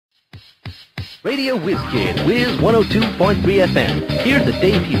Radio Whiz Kid, Whiz 102.3 FM. Here's the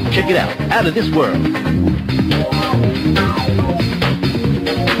debut. Check it out. Out of this world.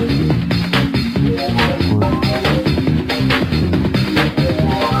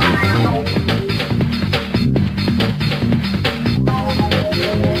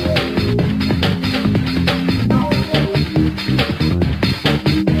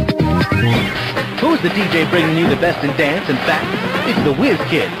 Who's the DJ bringing you the best in dance? In fact, it's the Whiz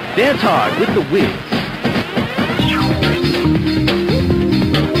Kid. Dance hard with the Whiz.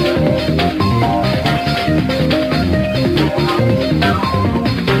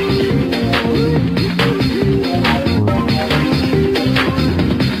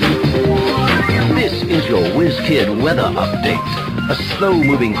 This is your Whiz Kid weather update. A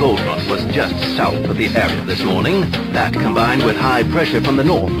slow-moving cold front was just south of the area this morning. That combined with high pressure from the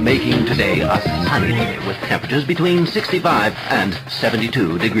north, making today a sunny day with temperatures between 65 and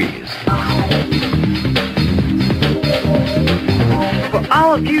 72 degrees. For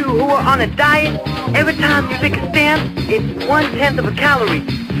all of you who are on a diet, every time you lick a stamp, it's 1/10 of a calorie.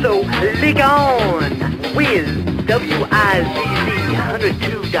 So lick on. Whiz, W-I-Z-Z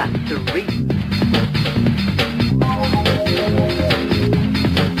 102.3.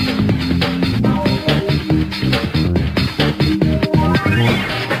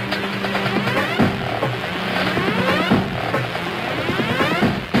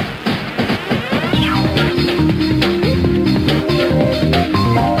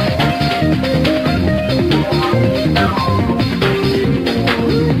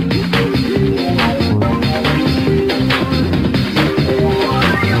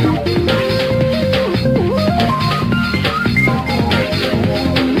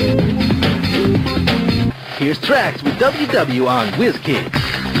 Here's Tracks with WW on Whiz Kid.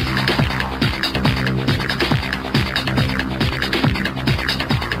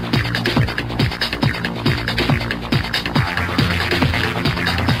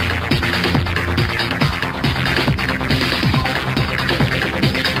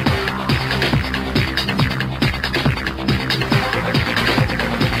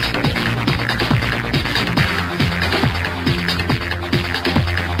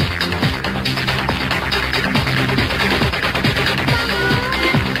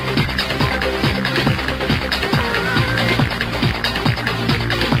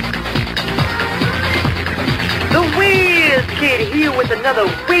 Kid here with another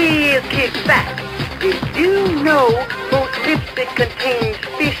Whiz Kid fact. Did you know most lipstick contains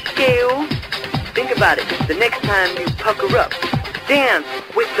fish scales? Think about it. The next time you pucker up, dance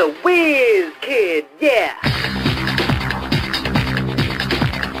with the Whiz Kid, yeah.